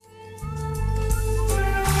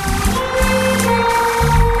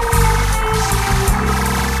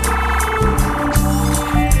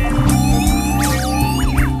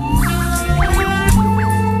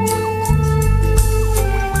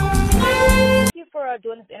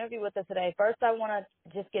doing this interview with us today. First, I want to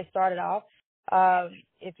just get started off.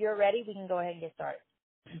 If you're ready, we can go ahead and get started.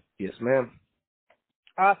 Yes, ma'am.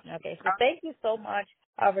 Awesome. Okay, so thank you so much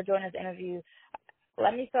for joining this interview.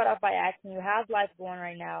 Let me start off by asking you, how's life going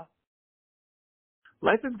right now?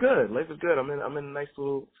 Life is good. Life is good. I'm in a nice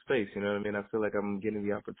little space. You know what I mean? I feel like I'm getting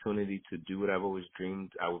the opportunity to do what I've always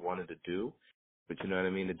dreamed I would wanted to do. But you know what I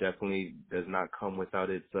mean? It definitely does not come without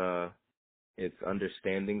its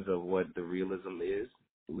understandings of what the realism is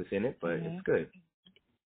within it. But it's good.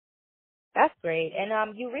 That's great.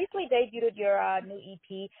 And you recently debuted your new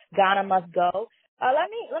EP, Ghana Must Go. Let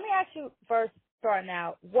me ask you first, starting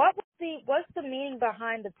out, what's the meaning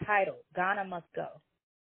behind the title, Ghana Must Go?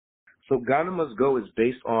 So Ghana Must Go is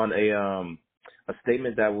based on a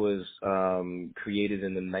statement that was created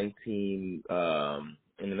in the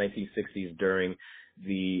 1960s during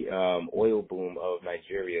the oil boom of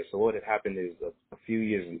Nigeria. So what had happened is a few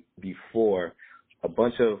years before, a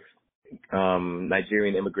bunch of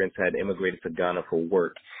Nigerian immigrants had immigrated to Ghana for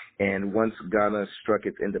work. And once Ghana struck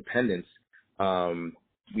its independence,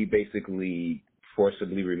 we basically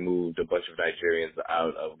forcibly removed a bunch of Nigerians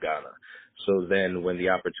out of Ghana. So then when the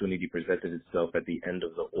opportunity presented itself at the end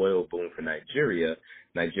of the oil boom for Nigeria,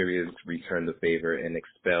 Nigerians returned the favor and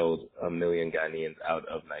expelled 1 million Ghanaians out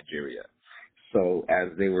of Nigeria. So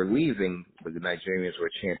as they were leaving, the Nigerians were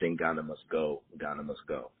chanting, Ghana must go, Ghana must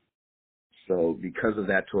go. So because of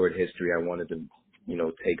that toward history, I wanted to,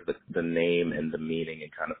 take the name and the meaning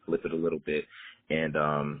and kind of flip it a little bit and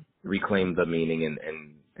reclaim the meaning and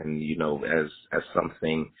as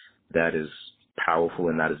something that is powerful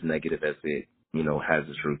and not as negative as it, has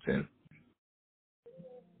its roots in.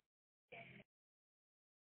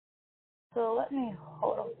 So let me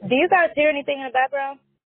hold on. Do you guys hear anything in the background?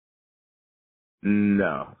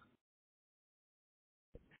 No.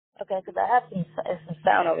 Okay, because I have some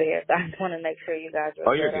sound over here, so I just want to make sure you guys are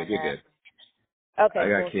Oh, you're good. You're good. Okay, I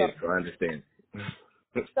got kids, so I understand.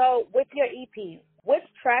 So with your EP, which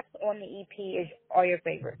tracks on the EP are your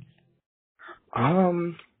favorites? I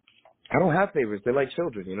don't have favorites. They're like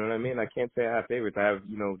children, you know what I mean? I can't say I have favorites. I have,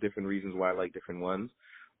 different reasons why I like different ones.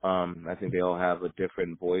 I think they all have a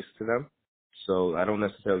different voice to them. So I don't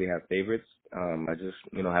necessarily have favorites. I just,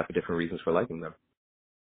 have different reasons for liking them.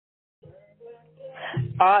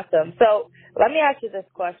 Awesome. So let me ask you this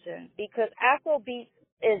question, because Afrobeats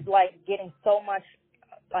is getting so much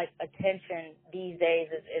attention these days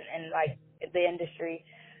in the industry.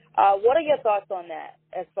 What are your thoughts on that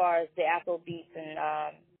as far as the Afrobeats and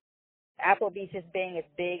Afrobeats just being as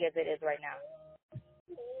big as it is right now?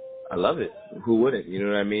 I love it. Who wouldn't? You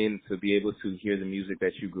know what I mean? To be able to hear the music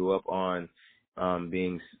that you grew up on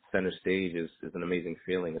being center stage is an amazing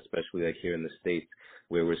feeling, especially here in the States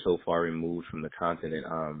where we're so far removed from the continent.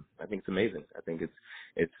 I think it's amazing. I think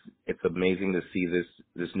it's amazing to see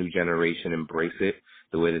this new generation embrace it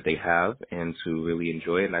the way that they have and to really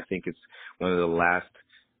enjoy it. And I think it's one of the last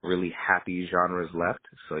really happy genres left.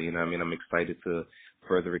 So, I'm excited to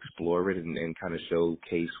further explore it and kind of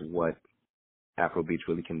showcase what Afrobeats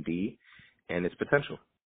really can be and its potential.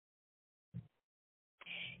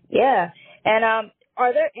 Yeah. And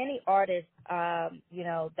are there any artists,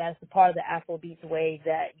 that's a part of the Afrobeats wave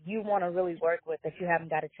that you want to really work with that you haven't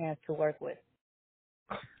got a chance to work with?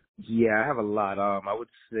 Yeah, I have a lot. I would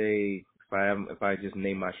say if I just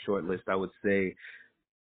name my short list, I would say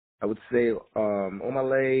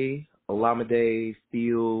Omale, Olamide,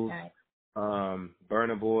 Fields, Nice.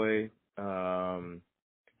 Burna Boy,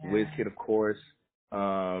 Wizkid, of course.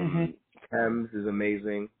 Thames is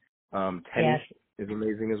amazing. Tenny is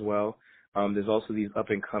amazing as well. There's also these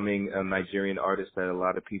up-and-coming Nigerian artists that a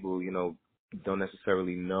lot of people, don't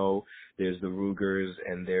necessarily know. There's the Rugers,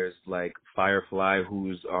 and there's Firefly,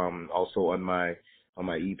 who's also on my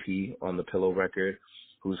EP on the Pillow record,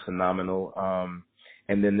 who's phenomenal.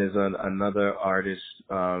 And then there's another artist,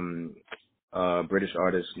 British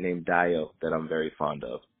artist named Dio that I'm very fond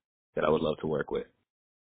of, that I would love to work with.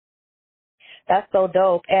 That's so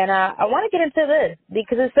dope. And I want to get into this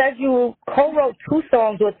because it says you co-wrote 2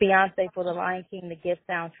 songs with Beyonce for the Lion King, The Gift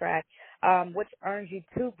soundtrack, which earned you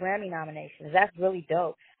 2 Grammy nominations. That's really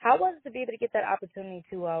dope. How was it to be able to get that opportunity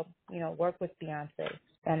to, work with Beyonce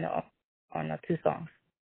on 2 songs?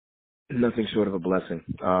 Nothing short of a blessing.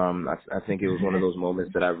 I think it was one of those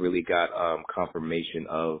moments that I really got confirmation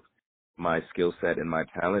of my skill set and my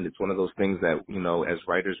talent. It's one of those things that, as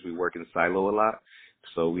writers, we work in silo a lot.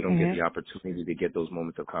 So we don't get the opportunity to get those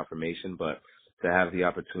moments of confirmation, but to have the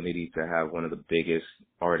opportunity to have one of the biggest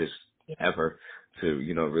artists ever to,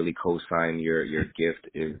 really co-sign your gift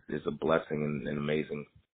is a blessing and amazing.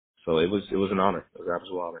 So it was an honor. It was an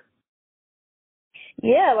absolute honor.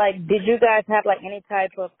 Yeah, like, did you guys have like any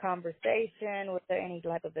type of conversation? Was there any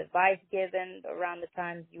type of advice given around the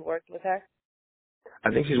time you worked with her?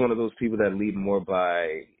 I think she's one of those people that lead more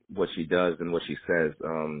by what she does than what she says.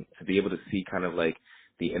 To be able to see kind of like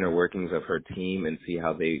the inner workings of her team and see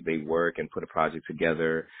how they work and put a project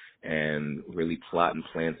together and really plot and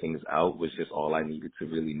plan things out was just all I needed to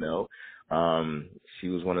really know. She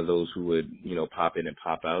was one of those who would, pop in and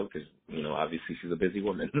pop out because, obviously she's a busy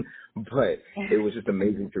woman, but it was just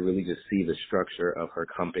amazing to really just see the structure of her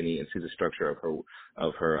company and see the structure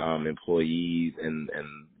of her employees and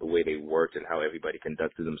the way they worked and how everybody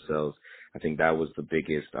conducted themselves. I think that was the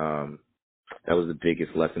biggest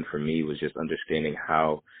lesson for me, was just understanding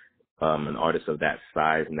how an artist of that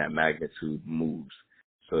size and that magnitude moves.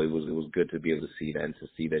 So it was good to be able to see that and to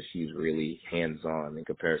see that she's really hands on in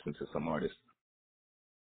comparison to some artists.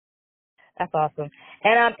 That's awesome.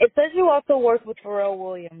 And it says you also worked with Pharrell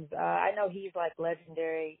Williams. I know he's like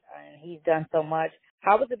legendary and he's done so much.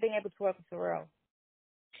 How was it being able to work with Pharrell?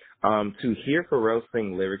 To hear Pharrell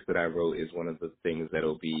sing lyrics that I wrote is one of the things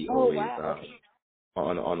that'll be Oh, always wow.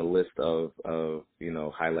 on a list of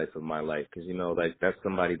highlights of my life, because like that's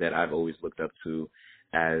somebody that I've always looked up to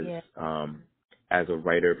as Yeah. as a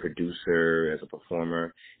writer, producer, as a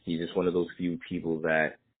performer. He's just one of those few people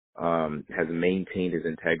that has maintained his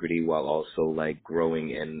integrity while also like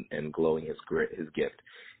growing and glowing his gift,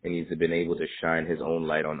 and he's been able to shine his own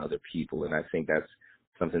light on other people, and I think that's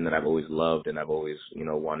something that I've always loved and I've always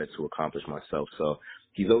wanted to accomplish myself. So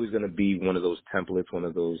he's always going to be one of those templates, one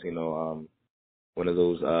of those,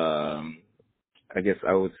 I guess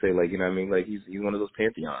I would say, like, like he's one of those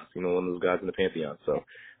pantheons, one of those guys in the pantheon. So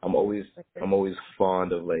I'm always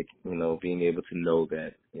fond of, like, being able to know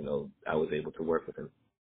that, I was able to work with him.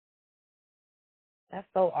 That's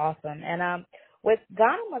so awesome. And with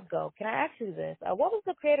Ghana Must Go, can I ask you this? What was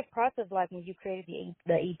the creative process like when you created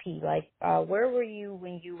the EP? Like, where were you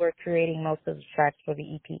when you were creating most of the tracks for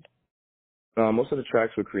the EP? Most of the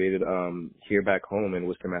tracks were created here back home in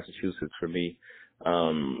Worcester, Massachusetts for me.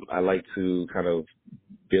 I like to kind of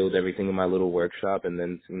build everything in my little workshop and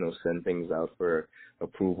then, send things out for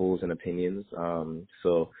approvals and opinions.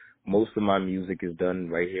 So most of my music is done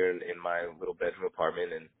right here in my little bedroom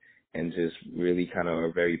apartment and just really kind of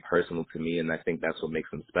are very personal to me. And I think that's what makes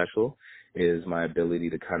them special, is my ability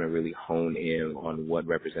to kind of really hone in on what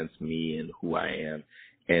represents me and who I am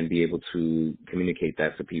and be able to communicate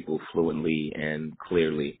that to people fluently and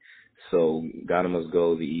clearly. So Ghana Must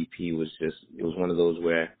Go, the EP, it was one of those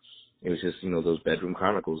where it was just, those bedroom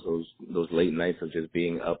chronicles, those late nights of just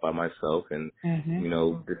being up by myself and,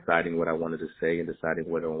 deciding what I wanted to say and deciding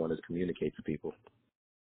what I wanted to communicate to people.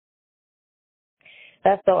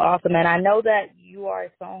 That's so awesome. And I know that you are a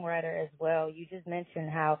songwriter as well. You just mentioned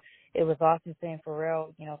how it was awesome seeing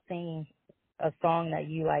Pharrell, singing a song that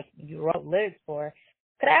you wrote lyrics for.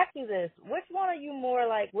 Could I ask you this? Which one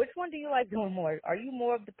do you like doing more? Are you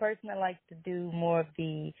more of the person that likes to do more of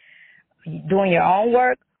the doing your own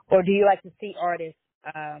work, or do you like to see artists,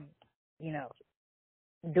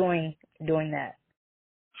 doing that?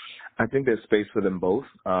 I think there's space for them both.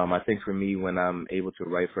 I think for me, when I'm able to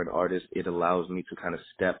write for an artist, it allows me to kind of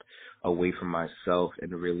step away from myself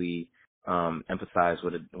and really empathize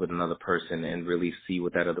with another person and really see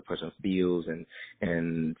what that other person feels and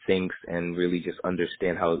thinks and really just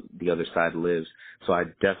understand how the other side lives. So I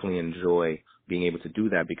definitely enjoy being able to do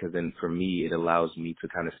that, because then for me it allows me to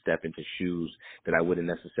kind of step into shoes that I wouldn't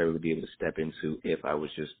necessarily be able to step into if I was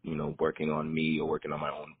just, working on me or working on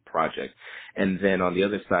my own project. And then on the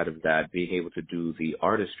other side of that, being able to do the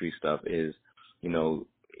artistry stuff is,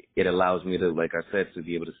 it allows me to, like I said, to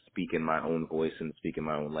be able to speak in my own voice and speak in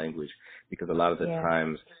my own language, because a lot of the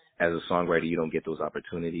times as a songwriter, you don't get those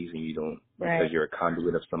opportunities, and you don't, because you're a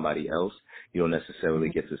conduit of somebody else, you don't necessarily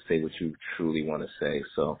get to say what you truly want to say.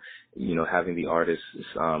 So, having the artist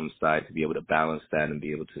side to be able to balance that and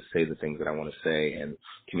be able to say the things that I want to say and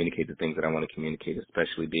communicate the things that I want to communicate,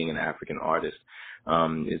 especially being an African artist,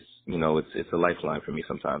 it's a lifeline for me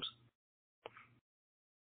sometimes.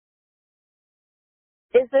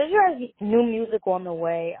 Is there new music on the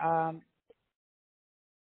way?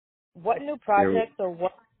 What new projects or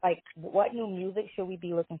what new music should we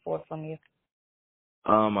be looking for from you?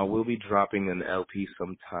 I will be dropping an LP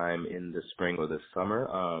sometime in the spring or the summer.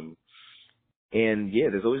 And yeah,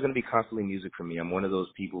 there's always going to be constantly music for me. I'm one of those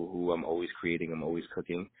people who I'm always creating, I'm always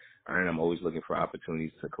cooking, and I'm always looking for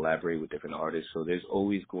opportunities to collaborate with different artists. So there's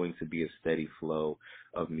always going to be a steady flow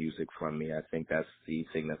of music from me. I think that's the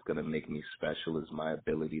thing that's going to make me special, is my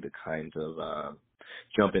ability to kind of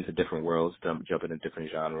jump into different worlds, jump into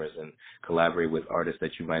different genres, and collaborate with artists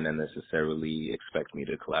that you might not necessarily expect me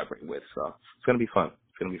to collaborate with. So it's gonna be fun.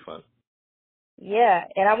 It's gonna be fun. Yeah,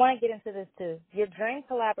 and I want to get into this too. Your dream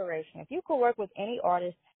collaboration. If you could work with any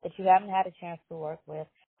artist that you haven't had a chance to work with,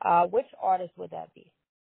 which artist would that be?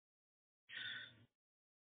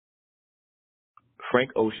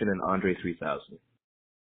 Frank Ocean and Andre 3000.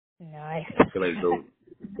 Nice. I feel like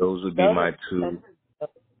those would be my two.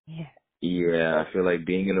 Yeah. Yeah, I feel like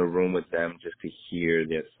being in a room with them just to hear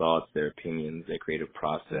their thoughts, their opinions, their creative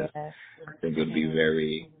process. Yeah. I think it would be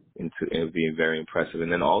it would be very impressive.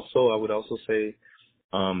 And then also, I would also say,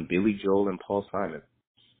 Billy Joel and Paul Simon.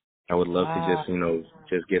 I would love to Wow.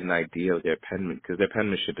 just get an idea of their penmanship, because their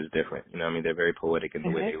penmanship is different. You know what I mean? They're very poetic in the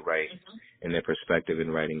way they write and their perspective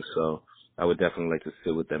in writing. So I would definitely like to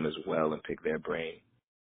sit with them as well and pick their brain.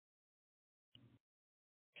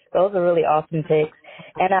 Those are really awesome takes.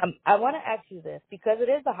 And I want to ask you this, because it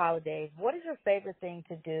is the holidays. What is your favorite thing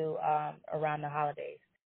to do around the holidays?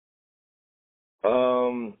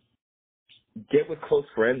 Get with close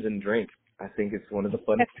friends and drink. I think it's one of the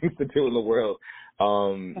funnest things to do in the world. You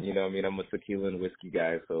know what I mean? I'm a tequila and whiskey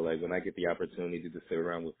guy, so like when I get the opportunity to sit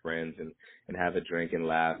around with friends and have a drink and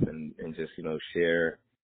laugh and just, you know, share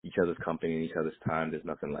each other's company and each other's time, there's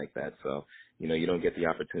nothing like that. So, you know, you don't get the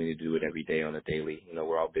opportunity to do it every day on a daily. You know,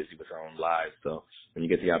 we're all busy with our own lives. So when you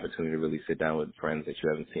get the opportunity to really sit down with friends that you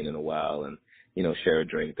haven't seen in a while and, you know, share a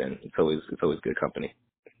drink, then it's always good company.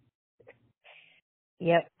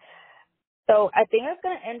 Yep. So I think that's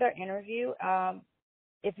going to end our interview.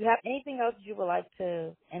 If you have anything else you would like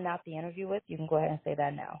to end out the interview with, you can go ahead and say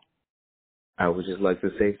that now. I would just like to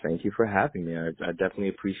say thank you for having me. I definitely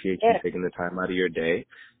appreciate you taking the time out of your day.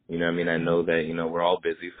 You know what I mean? I know that, you know, we're all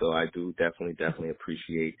busy, so I do definitely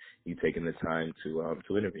appreciate you taking the time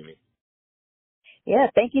to interview me. Yeah,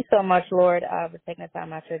 thank you so much, Lord, for taking the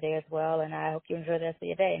time out your day as well, and I hope you enjoy the rest of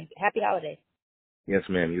your day. And happy holidays. Yes,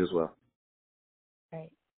 ma'am. You as well. All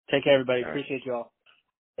right. Take care, everybody. All right. Appreciate you all.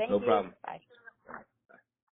 Thank No you. problem. Bye.